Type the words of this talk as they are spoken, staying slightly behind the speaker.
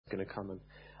going to come and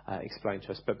explain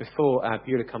to us. But before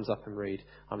Beulah comes up and read,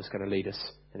 I'm just going to lead us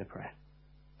in a prayer.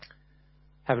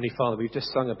 Heavenly Father, we've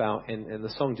just sung about in the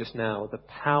song just now, the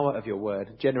power of your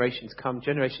word. Generations come,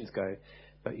 generations go,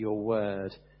 but your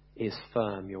word is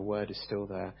firm. Your word is still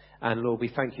there. And Lord, we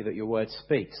thank you that your word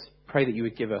speaks. Pray that you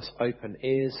would give us open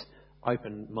ears,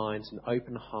 open minds and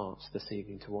open hearts this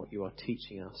evening to what you are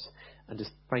teaching us. And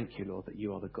just thank you, Lord, that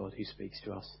you are the God who speaks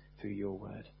to us through your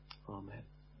word. Amen.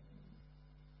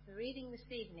 The reading this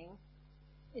evening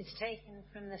is taken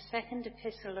from the second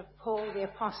epistle of Paul the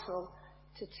Apostle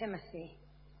to Timothy,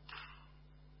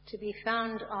 to be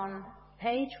found on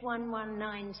page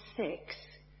 1196,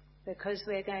 because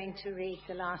we're going to read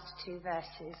the last two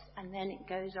verses, and then it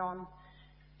goes on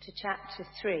to chapter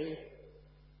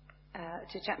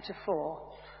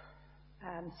 4,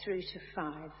 through to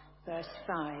 5, verse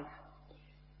 5.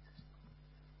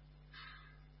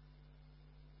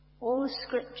 All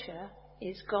Scripture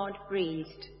is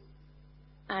God-breathed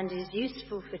and is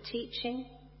useful for teaching,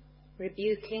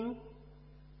 rebuking,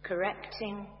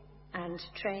 correcting, and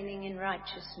training in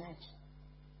righteousness,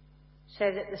 so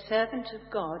that the servant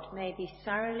of God may be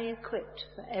thoroughly equipped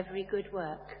for every good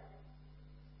work.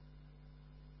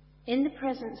 In the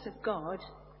presence of God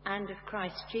and of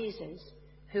Christ Jesus,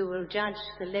 who will judge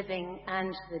the living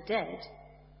and the dead,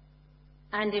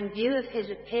 and in view of his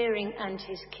appearing and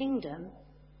his kingdom,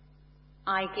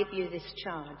 I give you this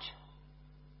charge.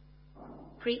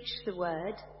 Preach the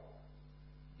word.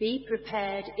 Be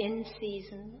prepared in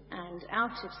season and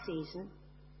out of season.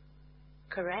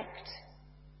 Correct,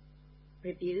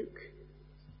 rebuke,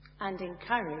 and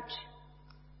encourage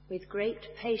with great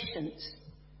patience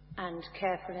and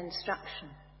careful instruction.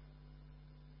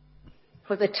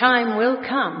 For the time will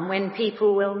come when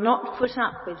people will not put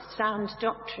up with sound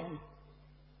doctrine.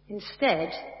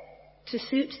 Instead, to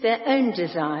suit their own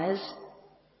desires,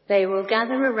 they will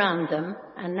gather around them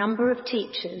a number of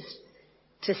teachers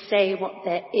to say what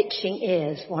their itching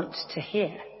ears want to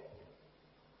hear.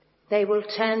 They will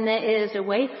turn their ears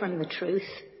away from the truth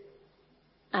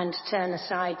and turn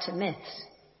aside to myths.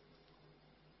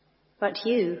 But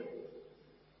you,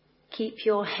 keep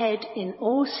your head in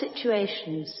all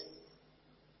situations,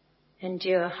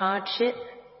 endure hardship,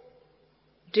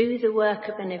 do the work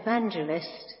of an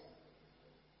evangelist,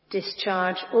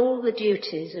 discharge all the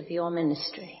duties of your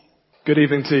ministry. Good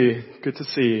evening to you. Good to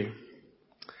see you.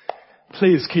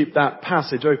 Please keep that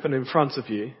passage open in front of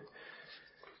you.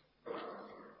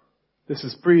 This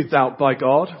is breathed out by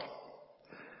God.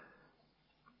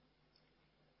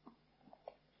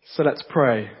 So let's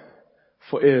pray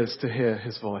for ears to hear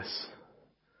his voice.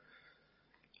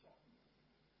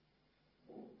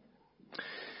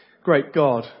 Great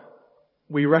God,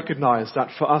 we recognize that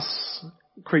for us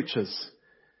creatures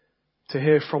to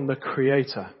hear from the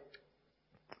Creator,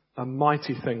 a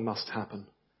mighty thing must happen.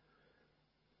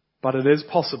 But it is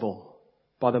possible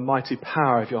by the mighty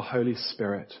power of your Holy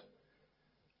Spirit.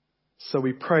 So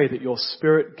we pray that your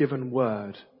Spirit-given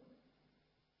word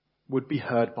would be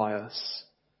heard by us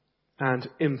and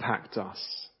impact us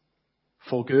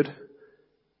for good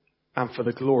and for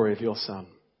the glory of your Son.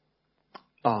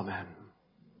 Amen.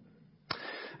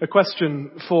 A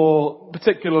question for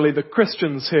particularly the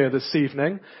Christians here this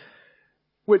evening.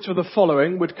 Which of the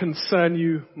following would concern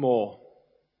you more?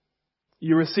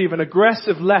 You receive an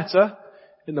aggressive letter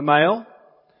in the mail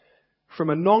from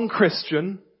a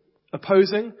non-Christian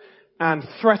opposing and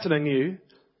threatening you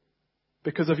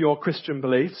because of your Christian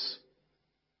beliefs.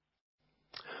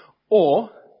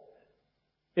 Or,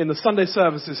 in the Sunday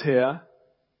services here,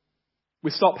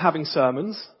 we stop having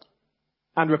sermons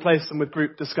and replace them with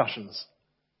group discussions.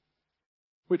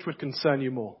 Which would concern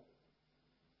you more?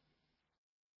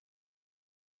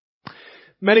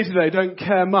 Many today don't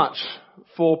care much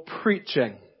for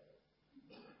preaching.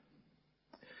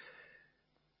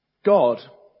 God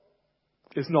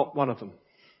is not one of them.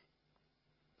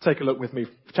 Take a look with me,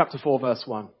 chapter 4, verse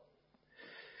 1.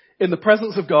 In the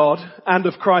presence of God and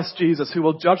of Christ Jesus, who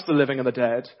will judge the living and the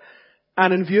dead,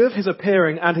 and in view of his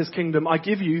appearing and his kingdom, I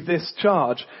give you this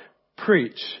charge.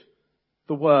 Preach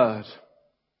the word.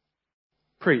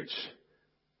 Preach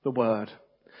the word.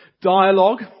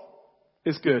 Dialogue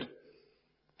is good.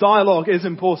 Dialogue is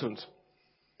important.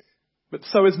 But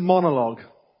so is monologue.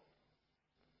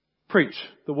 Preach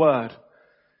the word.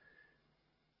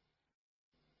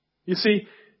 You see,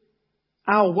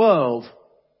 our world,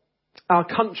 our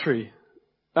country,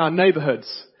 our neighborhoods,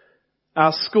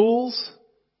 our schools,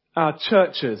 our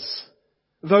churches,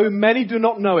 though many do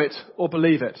not know it or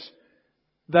believe it,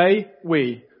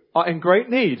 we are in great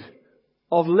need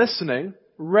of listening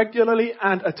regularly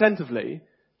and attentively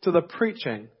to the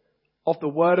preaching of the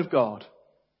Word of God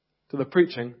to the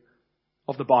preaching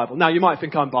of the Bible. Now, you might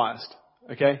think I'm biased,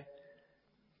 okay?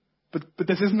 But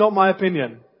this is not my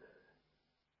opinion.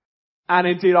 And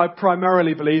indeed, I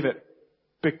primarily believe it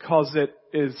because it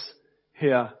is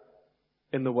here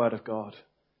in the Word of God.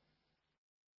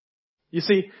 You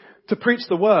see, to preach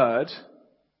the Word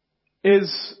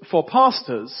is, for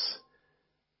pastors,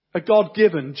 a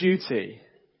God-given duty.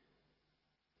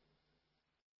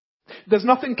 There's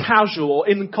nothing casual or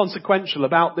inconsequential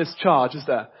about this charge, is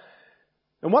there?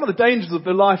 And one of the dangers of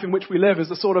the life in which we live is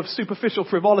the sort of superficial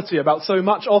frivolity about so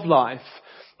much of life.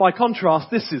 By contrast,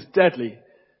 this is deadly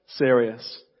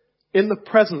serious. In the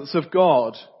presence of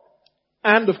God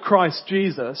and of Christ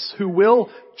Jesus, who will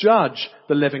judge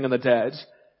the living and the dead,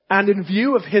 and in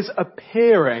view of his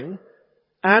appearing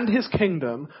and his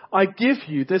kingdom, I give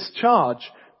you this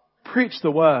charge. Preach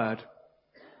the word.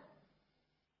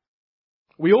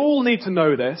 We all need to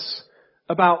know this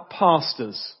about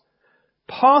pastors.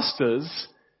 Pastors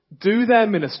do their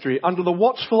ministry under the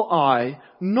watchful eye,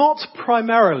 not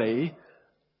primarily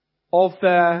of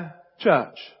their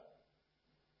church,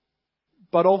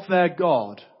 but of their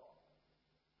God.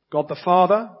 God the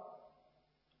Father,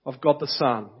 of God the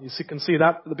Son. You can see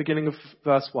that at the beginning of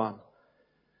verse 1.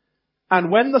 And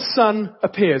when the Son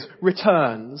appears,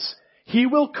 returns, he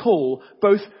will call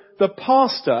both the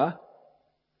pastor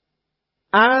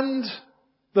and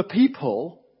the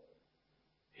people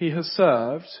he has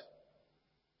served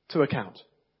to account.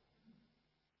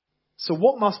 So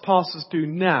what must pastors do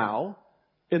now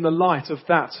in the light of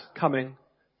that coming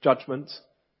judgment?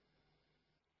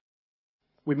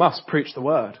 We must preach the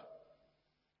word.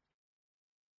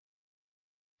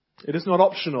 It is not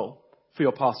optional for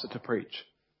your pastor to preach.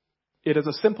 It is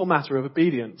a simple matter of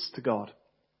obedience to God.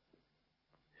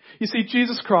 You see,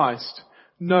 Jesus Christ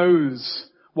knows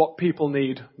what people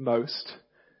need most.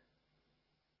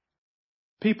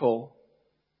 People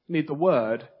need the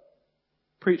word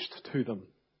preached to them.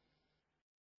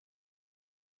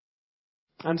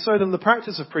 And so then the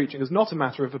practice of preaching is not a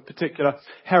matter of a particular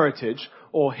heritage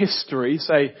or history.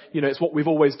 Say, it's what we've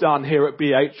always done here at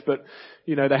BH, but,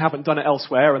 they haven't done it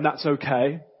elsewhere, and that's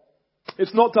okay.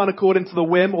 It's not done according to the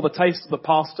whim or the taste of the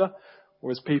pastor or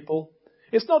his people.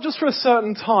 It's not just for a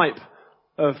certain type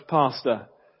of pastor.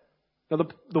 Now,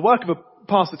 the work of a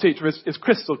pastor teacher is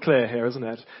crystal clear here, isn't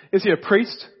it? Is he a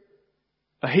priest?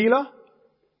 A healer?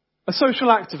 A social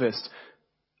activist?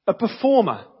 A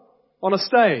performer on a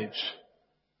stage?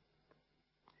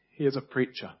 He is a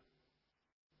preacher.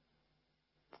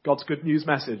 God's good news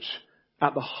message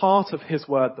at the heart of his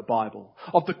word, the Bible,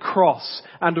 of the cross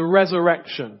and a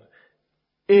resurrection,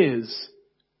 is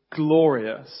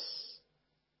glorious.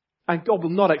 And God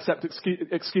will not accept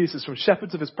excuses from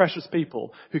shepherds of his precious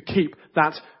people who keep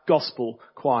that gospel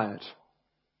quiet.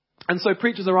 And so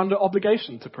preachers are under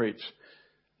obligation to preach.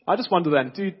 I just wonder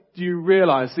then, do you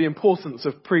realize the importance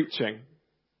of preaching?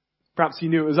 Perhaps you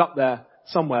knew it was up there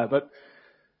somewhere, but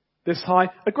this high.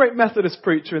 A great Methodist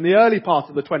preacher in the early part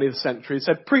of the 20th century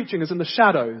said, preaching is in the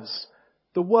shadows.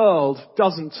 The world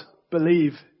doesn't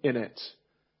believe in it.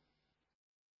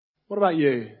 What about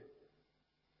you?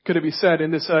 Could it be said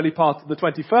in this early part of the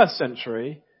 21st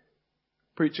century,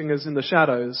 preaching is in the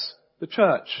shadows, the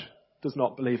church does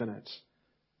not believe in it?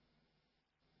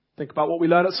 Think about what we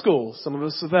learn at school. Some of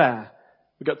us are there.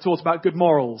 We got taught about good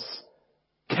morals,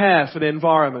 care for the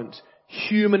environment,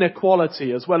 human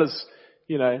equality, as well as,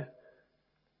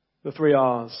 the 3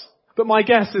 R's. But my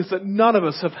guess is that none of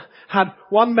us have had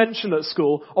one mention at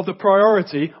school of the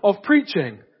priority of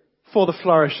preaching for the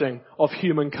flourishing of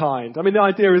humankind. I mean, the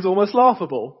idea is almost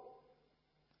laughable.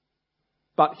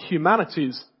 But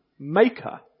humanity's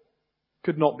maker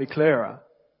could not be clearer.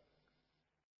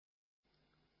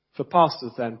 For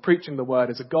pastors then, preaching the word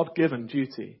is a God-given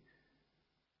duty.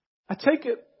 I take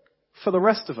it for the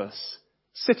rest of us,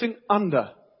 sitting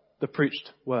under the preached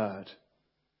word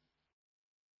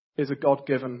is a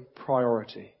God-given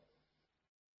priority.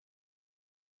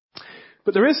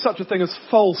 But there is such a thing as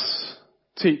false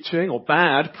teaching or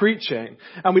bad preaching.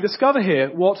 And we discover here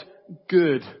what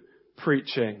good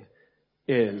preaching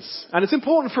is. And it's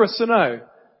important for us to know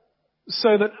so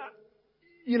that,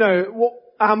 what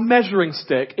our measuring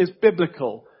stick is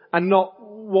biblical and not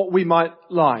what we might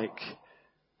like.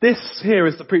 This here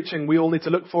is the preaching we all need to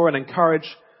look for and encourage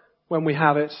when we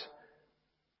have it.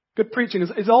 Good preaching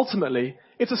is ultimately,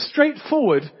 it's a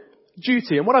straightforward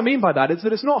duty. And what I mean by that is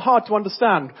that it's not hard to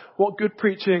understand what good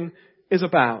preaching is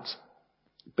about.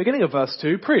 Beginning of verse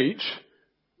 2, preach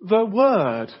the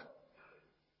word.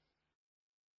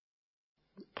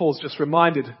 Paul's just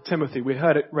reminded Timothy, we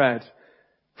heard it read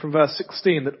from verse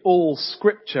 16, that all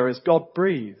scripture is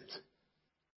God-breathed.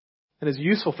 and is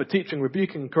useful for teaching,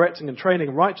 rebuking, correcting, and training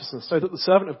in righteousness, so that the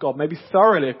servant of God may be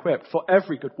thoroughly equipped for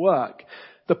every good work.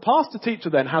 The pastor teacher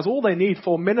then has all they need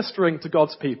for ministering to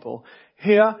God's people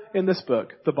here in this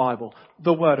book, the Bible,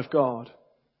 the Word of God.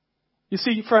 You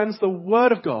see, friends, the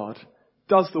Word of God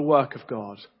does the work of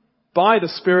God by the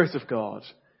Spirit of God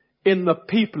in the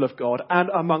people of God and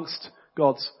amongst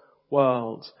God's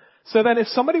world. So then if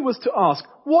somebody was to ask,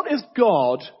 what is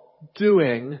God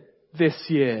doing this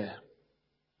year?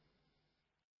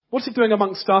 What's he doing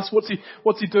amongst us? What's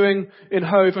he doing in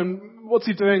Hove, and what's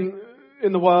he doing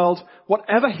in the world?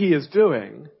 Whatever he is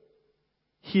doing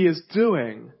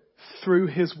through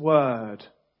his word,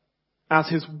 as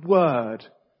his word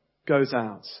goes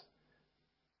out.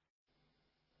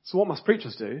 So what must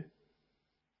preachers do?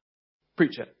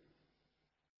 Preach it.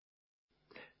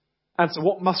 And so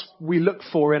what must we look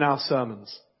for in our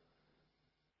sermons?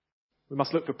 We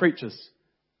must look for preachers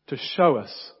to show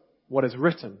us what is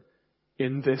written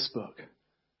in this book,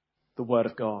 the Word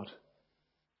of God.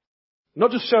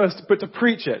 Not just show us, but to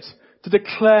preach it, to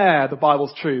declare the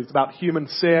Bible's truths about human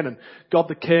sin and God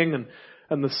the King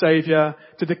and the Saviour,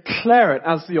 to declare it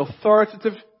as the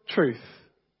authoritative truth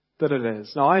that it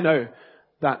is. Now I know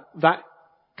that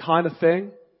kind of thing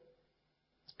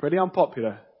is pretty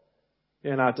unpopular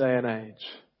in our day and age.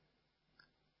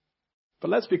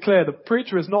 But let's be clear, the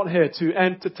preacher is not here to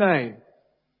entertain,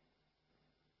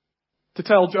 to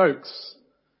tell jokes,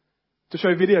 to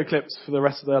show video clips for the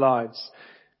rest of their lives.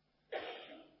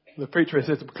 The preacher is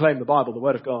here to proclaim the Bible, the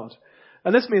Word of God.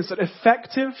 And this means that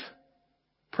effective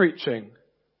preaching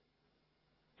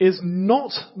is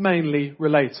not mainly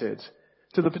related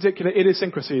to the particular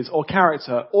idiosyncrasies or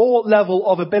character or level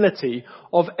of ability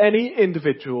of any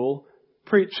individual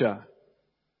preacher.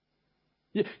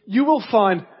 You will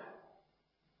find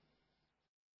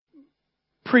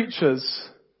preachers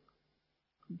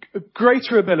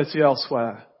greater ability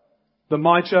elsewhere than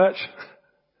my church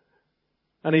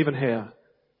and even here.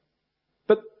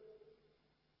 But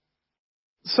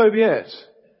so be it.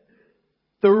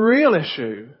 The real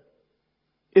issue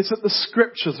is that the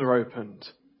scriptures are opened.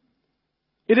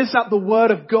 It is that the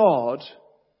Word of God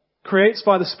creates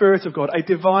by the Spirit of God a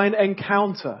divine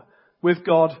encounter with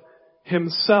God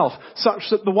Himself, such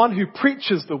that the one who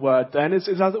preaches the Word then is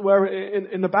as it were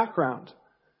in the background.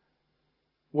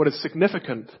 What is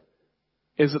significant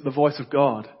is that the voice of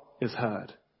God is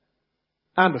heard.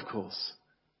 And of course,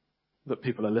 that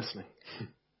people are listening.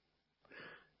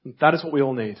 That is what we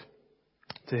all need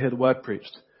to hear the Word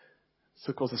preached. It's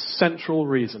of course a central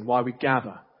reason why we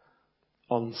gather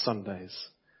on Sundays.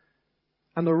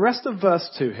 And the rest of verse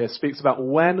 2 here speaks about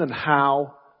when and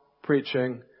how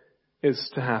preaching is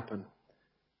to happen.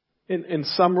 In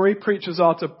summary, preachers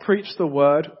are to preach the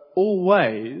Word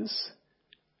always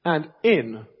and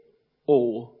in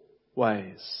all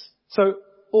ways. So,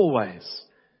 always.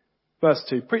 Verse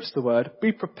 2, preach the Word,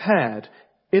 be prepared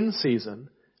in season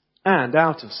and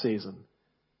out of season.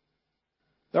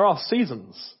 There are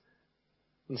seasons,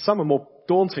 and some are more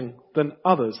daunting than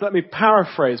others. Let me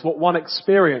paraphrase what one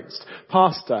experienced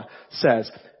pastor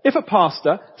says. If a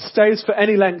pastor stays for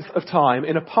any length of time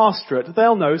in a pastorate,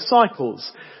 they'll know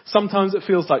cycles. Sometimes it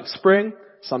feels like spring,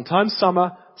 sometimes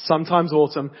summer, sometimes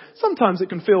autumn. Sometimes it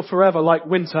can feel forever like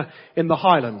winter in the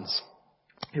Highlands.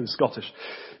 He was Scottish.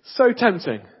 So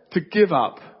tempting to give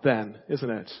up then, isn't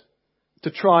it? To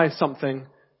try something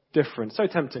different. So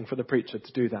tempting for the preacher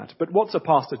to do that. But what's a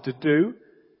pastor to do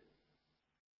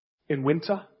in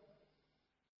winter?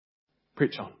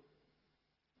 Preach on.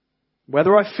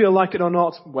 Whether I feel like it or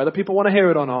not, whether people want to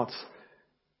hear it or not,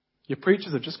 your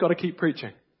preachers have just got to keep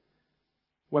preaching.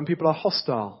 When people are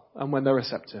hostile and when they're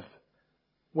receptive.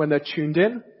 When they're tuned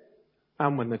in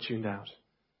and when they're tuned out.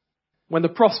 When the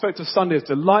prospect of Sunday is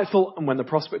delightful and when the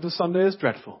prospect of Sunday is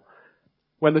dreadful.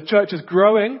 When the church is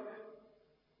growing,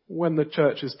 when the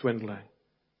church is dwindling.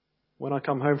 When I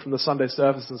come home from the Sunday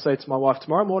service and say to my wife,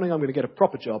 tomorrow morning I'm going to get a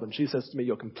proper job, and she says to me,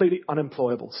 you're completely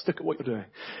unemployable. Stick at what you're doing.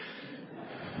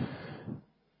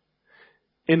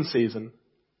 In season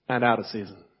and out of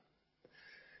season.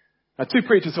 Now, two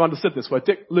preachers who understood this were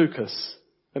Dick Lucas,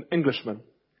 an Englishman,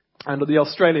 and the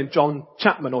Australian John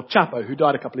Chapman, or Chapo, who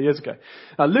died a couple of years ago.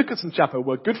 Now, Lucas and Chapo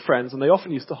were good friends, and they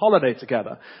often used to holiday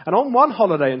together. And on one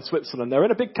holiday in Switzerland, they're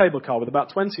in a big cable car with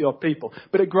about 20 odd people,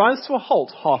 but it grinds to a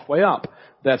halt halfway up.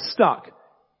 They're stuck.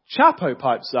 Chapo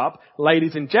pipes up,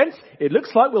 ladies and gents, it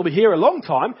looks like we'll be here a long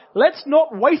time. Let's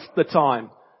not waste the time.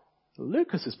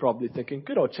 Lucas is probably thinking,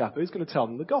 good old Chapo, he's going to tell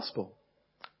them the gospel.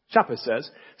 Chapo says,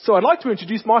 so I'd like to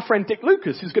introduce my friend Dick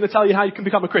Lucas, who's going to tell you how you can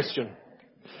become a Christian.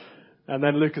 And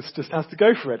then Lucas just has to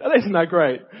go for it. And isn't that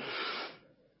great?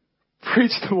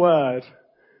 Preach the word.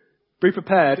 Be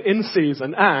prepared in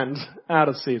season and out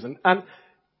of season. And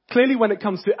clearly when it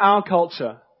comes to our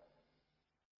culture,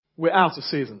 we're out of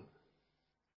season.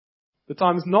 The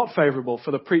time is not favourable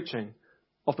for the preaching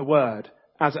of the word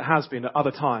as it has been at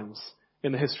other times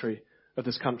in the history of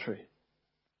this country.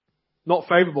 Not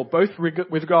favourable both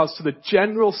with regards to the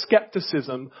general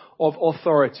scepticism of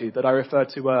authority that I referred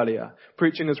to earlier.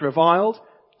 Preaching is reviled,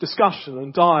 discussion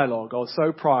and dialogue are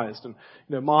so prized, and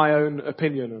my own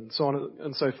opinion and so on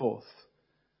and so forth.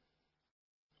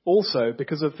 Also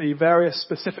because of the various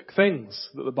specific things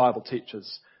that the Bible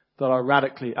teaches that are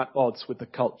radically at odds with the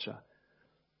culture.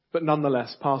 But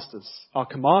nonetheless, pastors are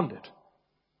commanded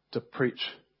to preach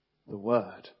the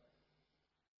word.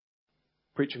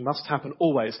 Preaching must happen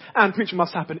always, and preaching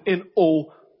must happen in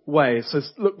all ways. So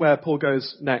look where Paul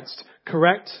goes next.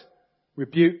 Correct,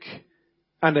 rebuke,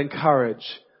 and encourage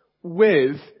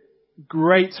with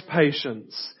great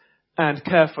patience and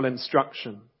careful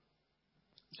instruction.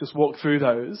 Let's just walk through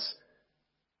those.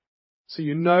 So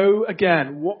you know,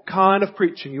 again, what kind of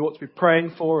preaching you ought to be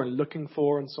praying for and looking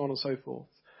for and so on and so forth.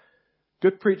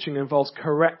 Good preaching involves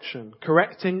correction,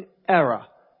 correcting error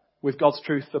with God's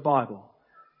truth, the Bible.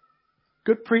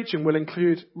 Good preaching will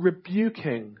include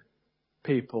rebuking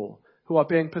people who are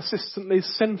being persistently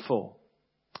sinful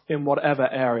in whatever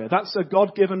area. That's a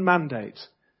God-given mandate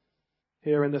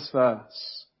here in this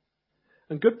verse.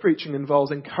 And good preaching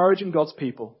involves encouraging God's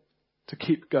people to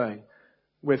keep going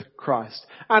with Christ.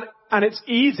 And it's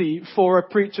easy for a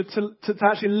preacher to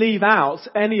actually leave out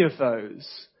any of those,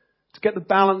 to get the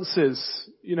balances,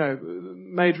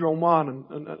 major on one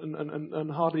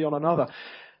and hardly on another.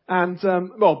 And,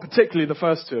 particularly the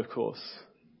first two, of course,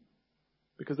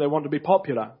 because they want to be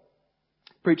popular.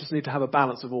 Preachers need to have a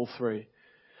balance of all three.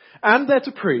 And they're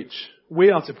to preach, we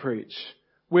are to preach,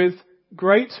 with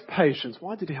great patience.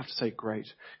 Why did he have to say great?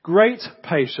 Great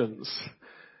patience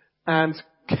and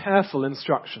careful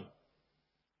instruction.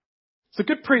 So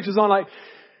good preachers aren't like,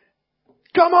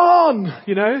 come on,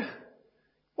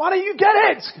 why don't you get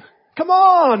it? Come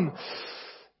on.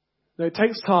 No, it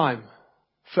takes time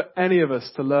for any of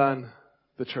us to learn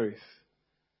the truth.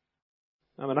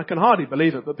 I mean, I can hardly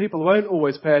believe it, but people won't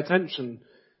always pay attention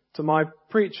to my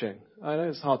preaching. I know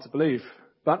it's hard to believe,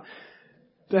 but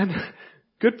then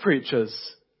good preachers,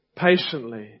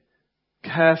 patiently,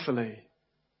 carefully,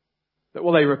 that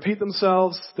they repeat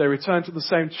themselves, they return to the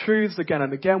same truths again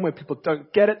and again. When people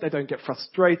don't get it, they don't get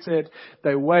frustrated,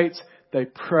 they wait, they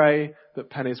pray that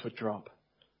pennies would drop.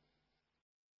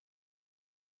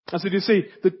 And so you see,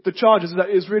 the charge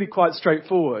is really quite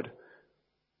straightforward.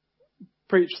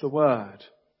 Preach the word.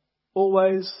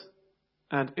 Always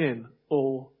and in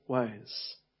all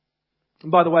ways.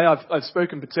 And by the way, I've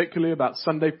spoken particularly about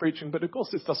Sunday preaching, but of course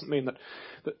this doesn't mean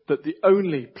that the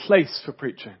only place for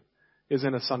preaching is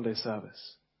in a Sunday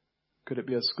service. Could it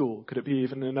be a school? Could it be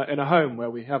even in a home where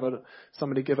we have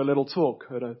somebody give a little talk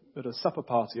at a supper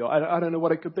party? Or I don't know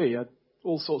what it could be.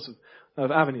 All sorts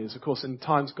of avenues. Of course, in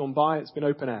times gone by, it's been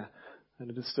open air, and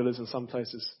it still is in some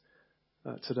places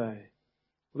today.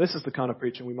 Well, this is the kind of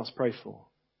preaching we must pray for,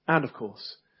 and of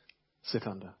course, sit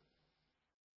under.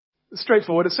 It's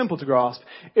straightforward. It's simple to grasp.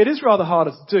 It is rather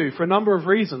harder to do for a number of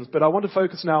reasons, but I want to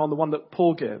focus now on the one that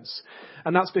Paul gives,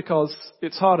 and that's because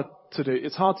it's harder to do.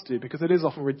 It's hard to do because it is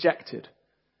often rejected,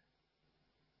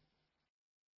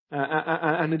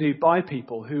 and indeed by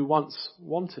people who once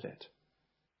wanted it.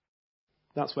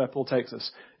 That's where Paul takes us.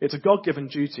 It's a God-given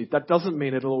duty. That doesn't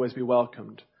mean it'll always be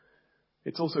welcomed.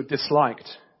 It's also disliked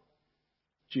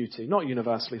duty. Not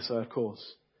universally so, of course.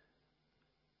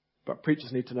 But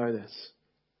preachers need to know this.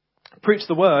 Preach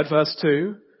the word, verse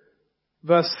 2.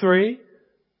 Verse 3,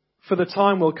 for the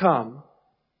time will come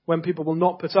when people will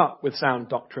not put up with sound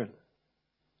doctrine.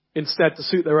 Instead, to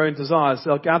suit their own desires,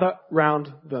 they'll gather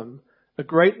round them a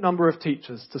great number of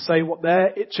teachers to say what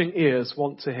their itching ears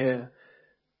want to hear.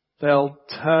 They'll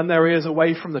turn their ears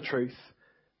away from the truth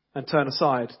and turn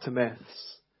aside to myths.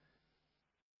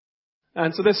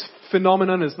 And so this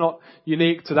phenomenon is not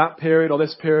unique to that period or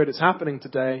this period. It's happening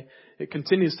today. It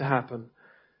continues to happen.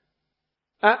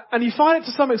 And you find it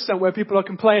to some extent where people are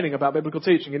complaining about biblical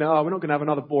teaching. We're not going to have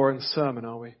another boring sermon,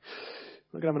 are we?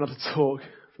 We're not going to have another talk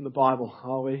from the Bible,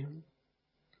 are we?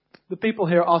 The people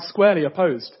here are squarely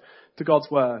opposed to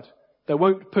God's word. They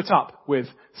won't put up with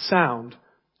sound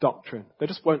doctrine. They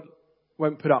just won't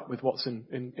put up with what's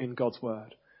in God's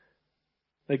word.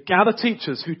 They gather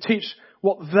teachers who teach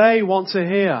what they want to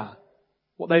hear.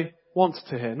 What they want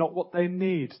to hear, not what they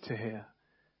need to hear.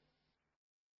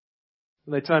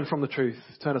 And they turn from the truth,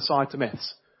 turn aside to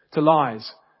myths, to lies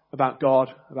about God,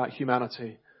 about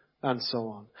humanity, and so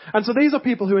on. And so these are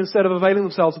people who, instead of availing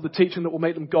themselves of the teaching that will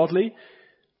make them godly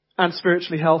and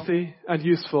spiritually healthy and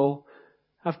useful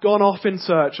have gone off in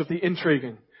search of the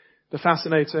intriguing, the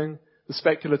fascinating, the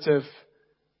speculative,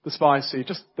 the spicy,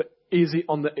 just the easy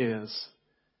on the ears.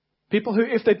 People who,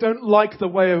 if they don't like the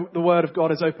way the Word of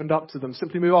God is opened up to them,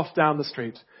 simply move off down the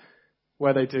street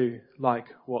where they do like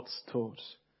what's taught.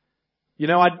 You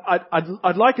know,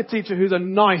 I'd like a teacher who's a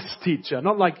nice teacher,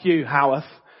 not like you, Howarth.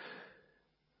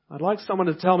 I'd like someone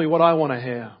to tell me what I want to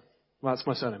hear. Well, that's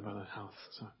my surname, by the way, Howarth.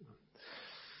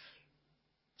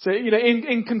 So, you know,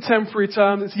 in contemporary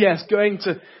terms, it's yes, going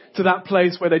to that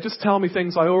place where they just tell me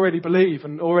things I already believe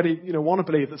and already, you know, want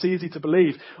to believe, that's easy to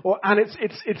believe. And it's,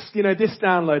 you know, this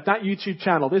download, that YouTube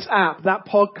channel, this app, that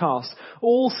podcast,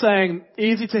 all saying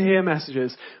easy to hear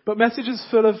messages, but messages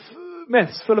full of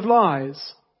myths, full of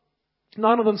lies.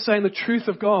 None of them saying the truth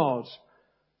of God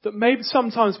that may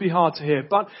sometimes be hard to hear,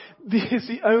 but is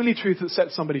the only truth that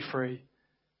sets somebody free.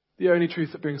 The only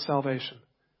truth that brings salvation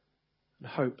and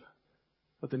hope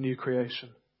of the new creation.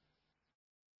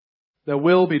 There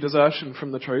will be desertion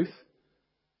from the truth.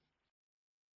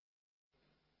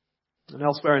 And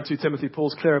elsewhere in 2 Timothy,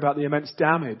 Paul's clear about the immense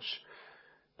damage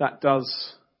that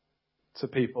does to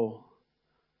people.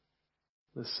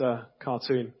 This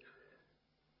cartoon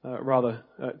rather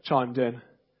chimed in.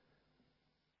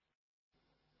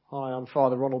 Hi, I'm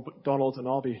Father Ronald McDonald, and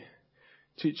I'll be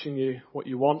teaching you what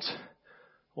you want,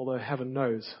 although heaven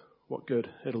knows what good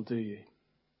it'll do you.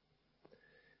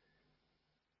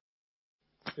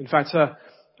 In fact,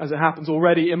 as it happens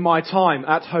already in my time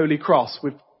at Holy Cross,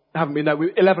 we haven't been there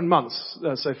 11 months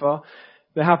so far.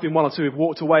 There have been one or two who've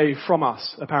walked away from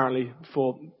us, apparently,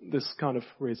 for this kind of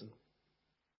reason.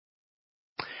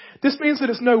 This means that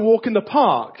it's no walk in the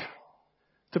park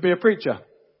to be a preacher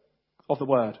of the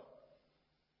word.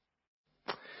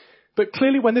 But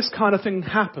clearly when this kind of thing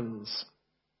happens,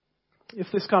 if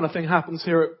this kind of thing happens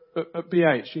here at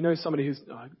BH, you know somebody who's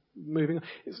moving,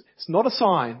 it's not a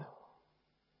sign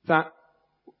that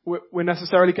we're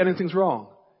necessarily getting things wrong.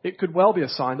 It could well be a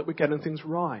sign that we're getting things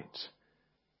right.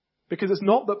 Because it's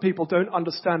not that people don't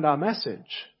understand our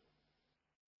message.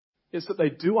 It's that they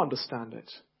do understand it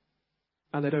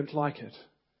and they don't like it.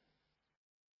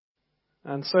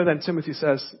 And so then Timothy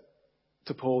says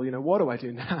to Paul, you know, what do I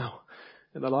do now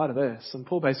in the light of this? And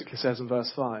Paul basically says in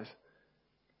verse 5,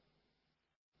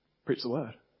 preach the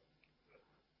word.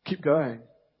 Keep going.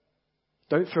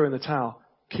 Don't throw in the towel.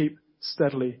 Keep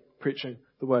steadily preaching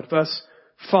the word. Verse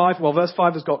 5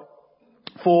 has got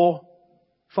 4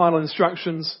 final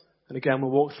instructions, and again we'll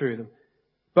walk through them.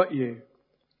 But you,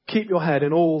 keep your head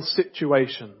in all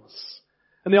situations.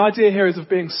 And the idea here is of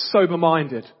being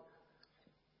sober-minded.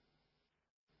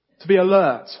 To be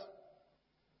alert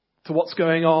to what's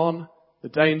going on, the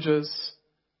dangers,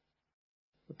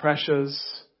 the pressures.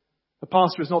 The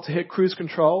pastor is not to hit cruise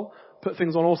control, put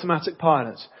things on automatic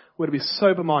pilot. We're to be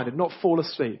sober-minded, not fall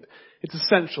asleep. It's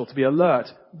essential to be alert,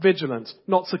 vigilant,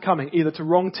 not succumbing either to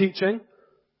wrong teaching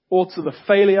or to the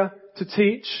failure to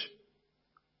teach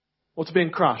or to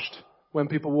being crushed when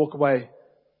people walk away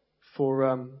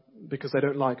because they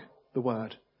don't like the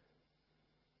word.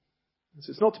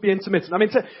 It's not to be intermittent. I mean,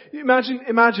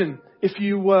 imagine if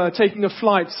you were taking a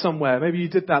flight somewhere. Maybe you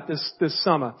did that this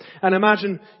summer. And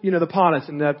imagine, you know, the pilot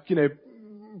and their, you know,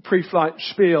 pre-flight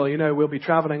spiel, you know, we'll be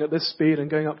traveling at this speed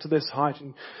and going up to this height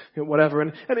and you know, whatever.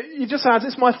 And he just adds,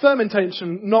 it's my firm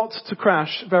intention not to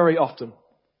crash very often.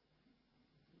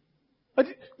 I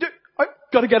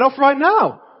got to get off right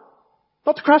now.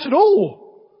 Not to crash at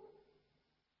all.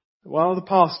 While the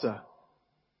pastor,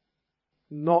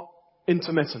 not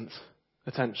intermittent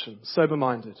attention,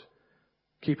 sober-minded,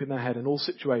 keeping their head in all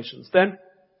situations. Then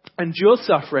endure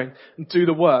suffering and do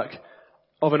the work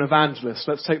of an evangelist.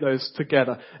 Let's take those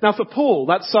together. Now for Paul,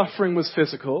 that suffering was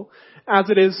physical, as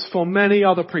it is for many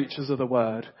other preachers of the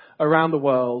word around the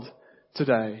world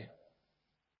today.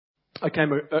 I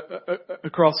came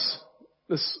across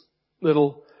this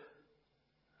little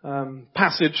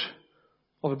passage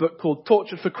of a book called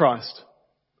Tortured for Christ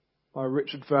by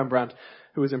Richard Wurmbrand,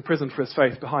 who was imprisoned for his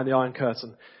faith behind the Iron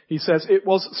Curtain. He says, it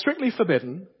was strictly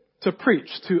forbidden to preach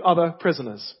to other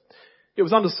prisoners. It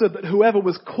was understood that whoever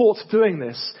was caught doing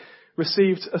this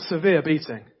received a severe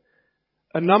beating.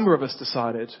 A number of us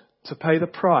decided to pay the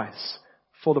price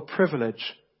for the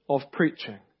privilege of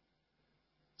preaching.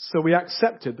 So we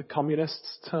accepted the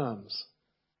communists' terms.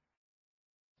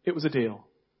 It was a deal.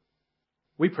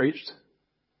 We preached,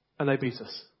 and they beat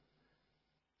us.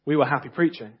 We were happy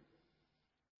preaching.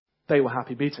 They were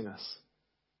happy beating us.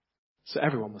 So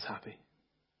everyone was happy.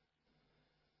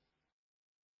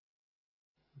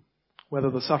 Whether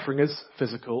the suffering is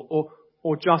physical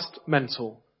or just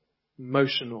mental,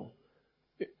 emotional,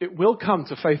 it will come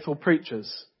to faithful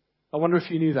preachers I wonder if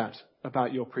you knew that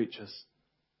about your preachers.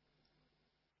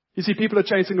 You see, people are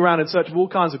chasing around in search of all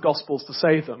kinds of gospels to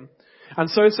save them. And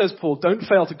so says Paul, don't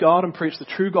fail to guard and preach the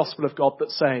true gospel of God that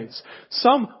saves.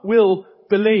 Some will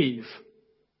believe,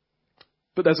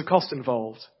 but there's a cost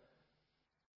involved.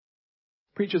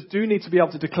 Preachers do need to be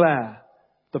able to declare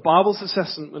the Bible's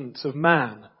assessment of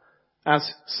man as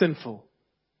sinful,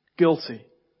 guilty,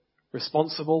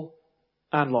 responsible,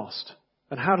 and lost.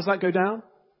 And how does that go down?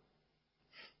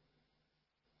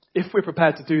 If we're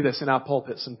prepared to do this in our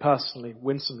pulpits and personally,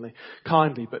 winsomely,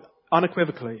 kindly, but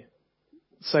unequivocally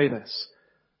say this,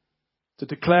 to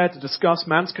declare, to discuss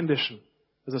man's condition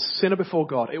as a sinner before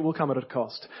God, it will come at a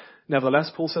cost.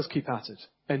 Nevertheless, Paul says, keep at it.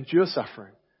 Endure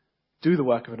suffering. Do the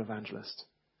work of an evangelist.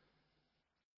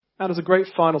 And as a great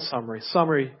final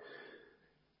summary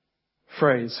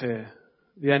phrase here,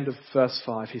 the end of verse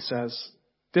 5, he says,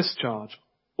 discharge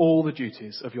all the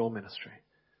duties of your ministry.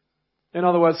 In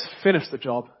other words, finish the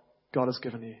job God has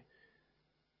given you.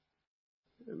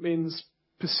 It means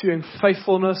pursuing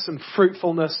faithfulness and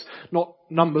fruitfulness, not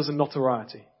numbers and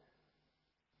notoriety.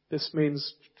 This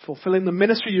means fulfilling the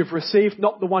ministry you've received,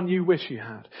 not the one you wish you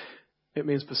had. It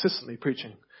means persistently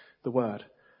preaching the word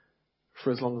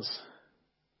for as long as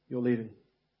you're leading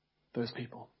those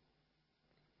people.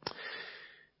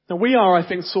 Now we are, I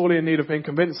think, sorely in need of being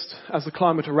convinced, as the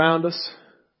climate around us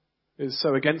is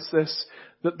so against this,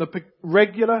 that the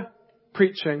regular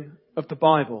preaching of the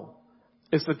Bible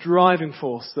is the driving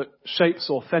force that shapes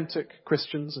authentic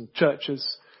Christians and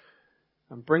churches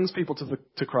and brings people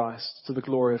to Christ, to the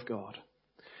glory of God.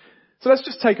 So let's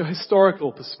just take a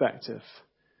historical perspective.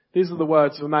 These are the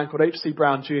words of a man called H.C.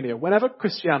 Brown Jr. Whenever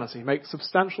Christianity makes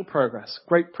substantial progress,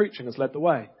 great preaching has led the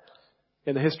way.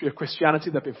 In the history of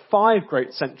Christianity, there have been 5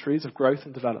 great centuries of growth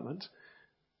and development.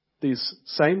 These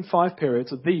same 5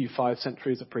 periods are the 5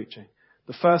 centuries of preaching.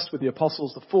 The first with the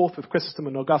apostles, the 4th with Chrysostom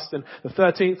and Augustine, the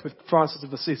 13th with Francis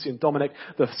of Assisi and Dominic,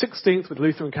 the 16th with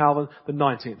Luther and Calvin, the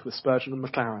 19th with Spurgeon and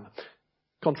Maclaren.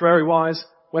 Contrariwise,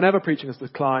 whenever preaching has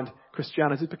declined,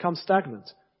 Christianity has become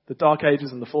stagnant. The Dark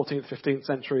Ages in the 14th, 15th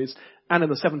centuries, and in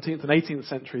the 17th and 18th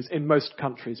centuries, in most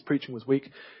countries, preaching was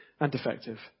weak and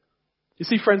defective. You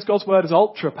see, friends, God's word is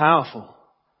ultra powerful.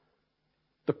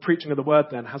 The preaching of the word,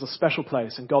 then, has a special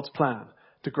place in God's plan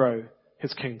to grow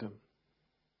his kingdom.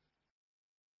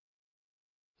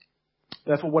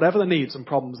 Therefore, whatever the needs and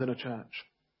problems in a church,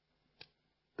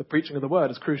 the preaching of the word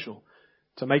is crucial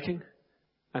to making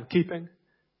and keeping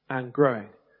and growing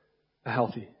a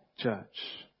healthy church.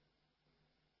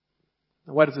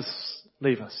 Now, where does this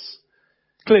leave us?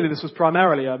 Clearly, this was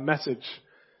primarily a message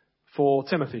for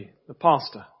Timothy, the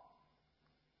pastor.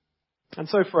 And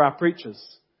so for our preachers,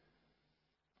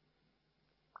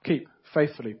 keep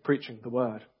faithfully preaching the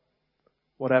word,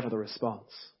 whatever the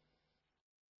response.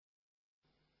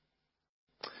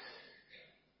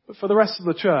 But for the rest of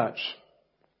the church,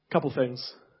 a couple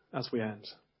things as we end.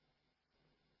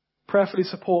 Prayerfully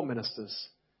support ministers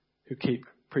who keep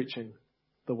preaching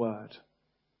the word.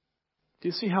 Do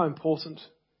you see how important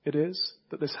it is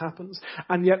that this happens?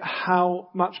 And yet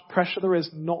how much pressure there is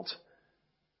not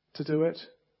to do it?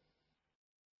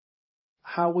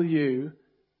 How will you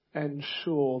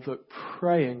ensure that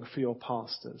praying for your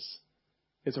pastors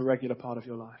is a regular part of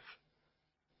your life?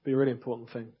 It'll be a really important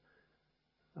thing,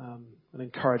 an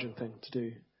encouraging thing to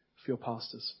do for your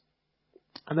pastors.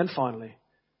 And then finally,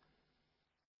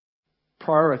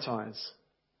 prioritize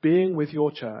being with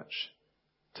your church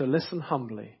to listen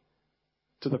humbly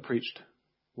to the preached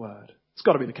word. It's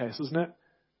got to be the case, isn't it?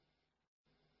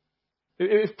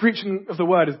 If preaching of the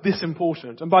word is this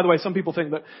important, and by the way, some people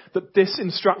think that this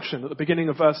instruction at the beginning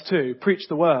of verse 2, preach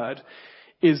the word,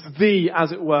 is the,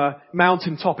 as it were,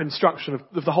 mountaintop instruction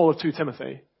of the whole of 2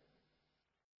 Timothy.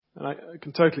 And I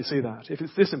can totally see that. If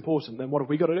it's this important, then what have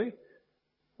we got to do?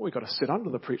 Well, we've got to sit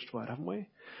under the preached word, haven't we?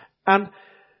 And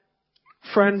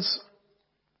friends,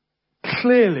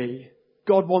 clearly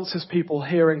God wants his people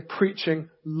hearing preaching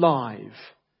live,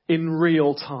 in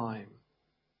real time.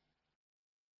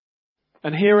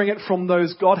 And hearing it from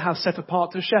those God has set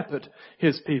apart to shepherd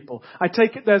his people. I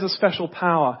take it there's a special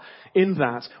power in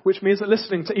that, which means that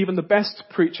listening to even the best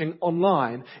preaching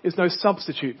online is no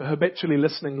substitute for habitually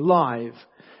listening live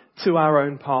to our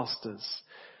own pastors.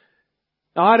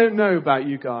 Now, I don't know about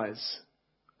you guys,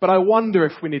 but I wonder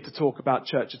if we need to talk about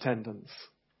church attendance.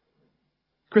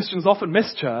 Christians often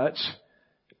miss church.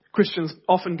 Christians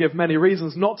often give many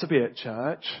reasons not to be at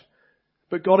church.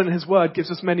 But God in his word gives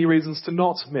us many reasons to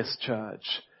not miss church.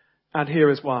 And here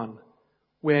is one.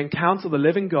 We encounter the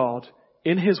living God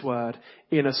in his word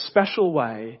in a special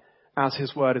way as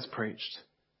his word is preached.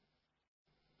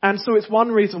 And so it's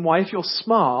one reason why, if you're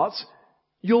smart,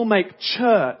 You'll make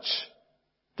church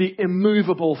the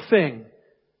immovable thing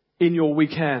in your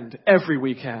weekend, every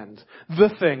weekend. The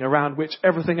thing around which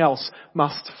everything else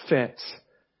must fit.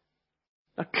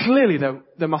 Now, clearly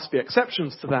there must be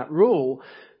exceptions to that rule,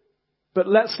 but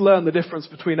let's learn the difference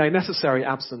between a necessary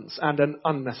absence and an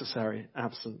unnecessary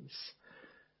absence.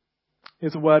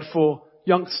 Here's a word for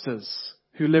youngsters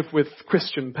who live with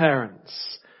Christian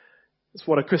parents. It's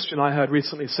what a Christian I heard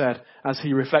recently said as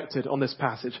he reflected on this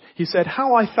passage. He said,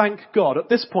 "How I thank God at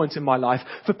this point in my life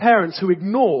for parents who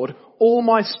ignored all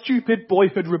my stupid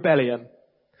boyhood rebellion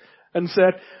and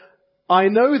said, I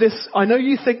know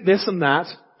you think this and that,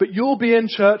 but you'll be in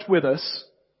church with us.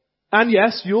 And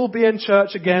yes, you'll be in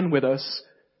church again with us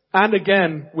and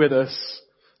again with us."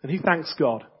 And he thanks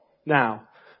God now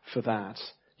for that.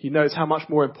 He knows how much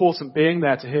more important being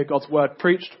there to hear God's word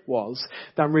preached was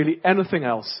than really anything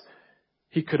else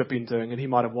he could have been doing and he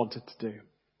might have wanted to do.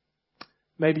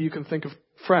 Maybe you can think of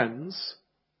friends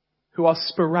who are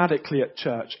sporadically at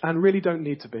church and really don't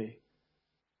need to be.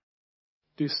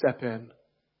 Do step in.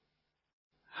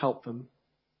 Help them.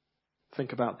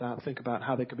 Think about that. Think about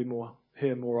how they could be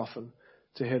here more often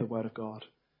to hear the word of God.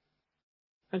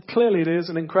 And clearly it is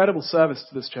an incredible service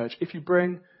to this church if you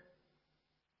bring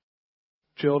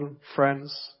children,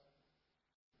 friends,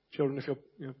 children of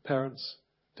your parents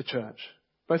to church.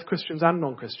 Both Christians and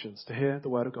non-Christians, to hear the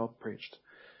word of God preached.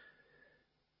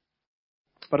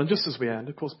 But just as we end,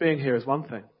 of course, being here is one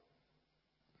thing.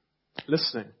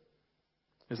 Listening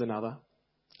is another.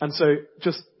 And so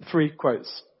just 3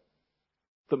 quotes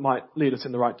that might lead us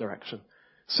in the right direction.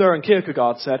 Søren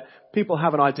Kierkegaard said, "People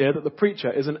have an idea that the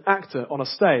preacher is an actor on a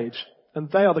stage,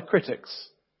 and they are the critics,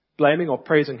 blaming or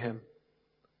praising him.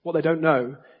 What they don't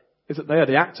know is that they are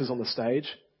the actors on the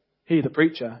stage. He, the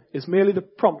preacher, is merely the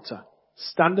prompter,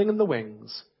 standing in the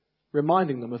wings,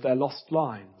 reminding them of their lost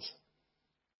lines."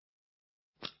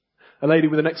 A lady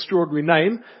with an extraordinary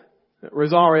name,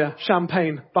 Rosaria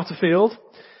Champagne Butterfield,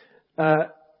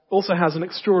 also has an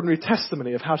extraordinary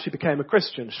testimony of how she became a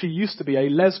Christian. She used to be a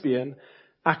lesbian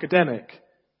academic.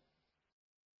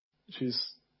 She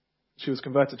was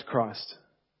converted to Christ.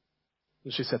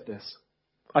 And she said this,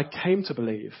 "I came to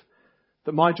believe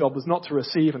that my job was not to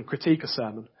receive and critique a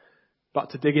sermon,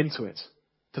 but to dig into it,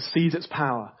 to seize its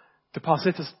power, to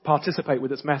participate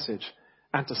with its message,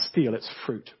 and to steal its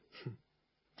fruit."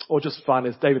 Or just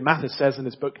finally, as David Mathis says in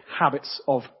his book, Habits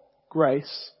of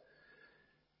Grace,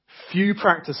 "Few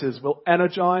practices will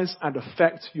energize and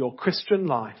affect your Christian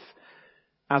life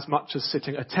as much as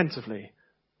sitting attentively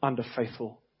under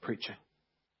faithful preaching."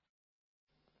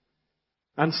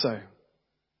 And so,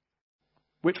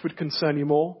 which would concern you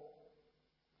more?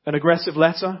 An aggressive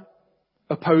letter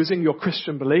opposing your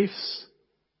Christian beliefs?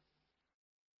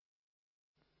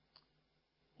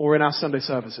 Or in our Sunday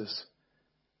services,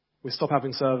 we stop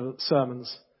having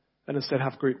sermons and instead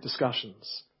have group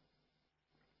discussions?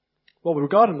 Well,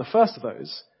 regarding the first of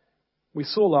those, we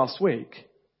saw last week,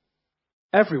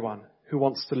 everyone who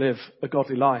wants to live a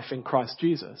godly life in Christ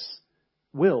Jesus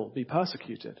will be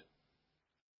persecuted.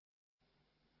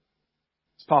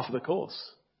 It's part of the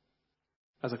course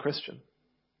as a Christian.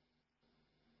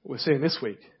 What we're seeing this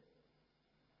week,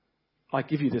 I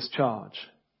give you this charge.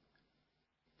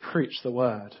 Preach the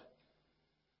word.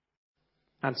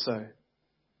 And so,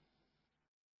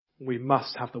 we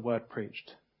must have the word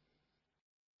preached.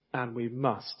 And we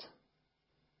must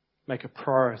make a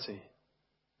priority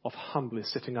of humbly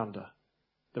sitting under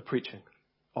the preaching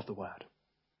of the word.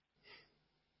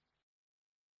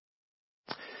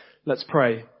 Let's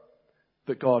pray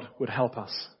that God would help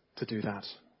us to do that.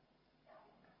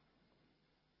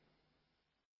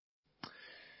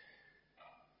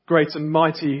 Great and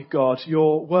mighty God,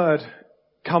 your word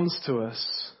comes to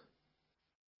us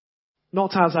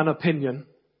not as an opinion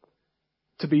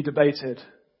to be debated,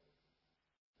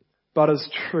 but as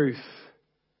truth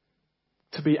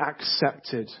to be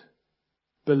accepted,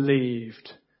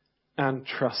 believed, and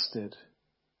trusted.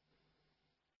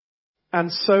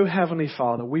 And so, Heavenly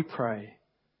Father, we pray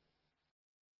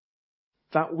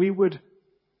that we would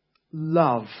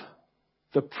love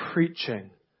the preaching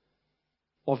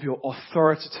of your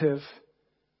authoritative,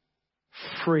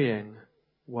 freeing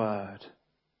word.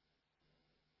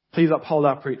 Please uphold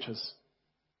our preachers.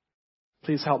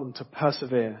 Please help them to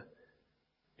persevere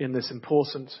in this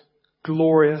important,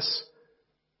 glorious,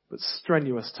 but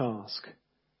strenuous task.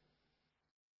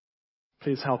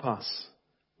 Please help us,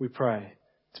 we pray,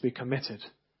 to be committed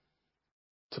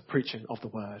to preaching of the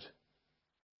word.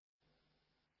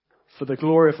 For the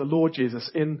glory of the Lord Jesus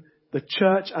in the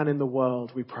church and in the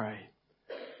world, we pray.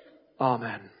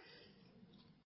 Amen.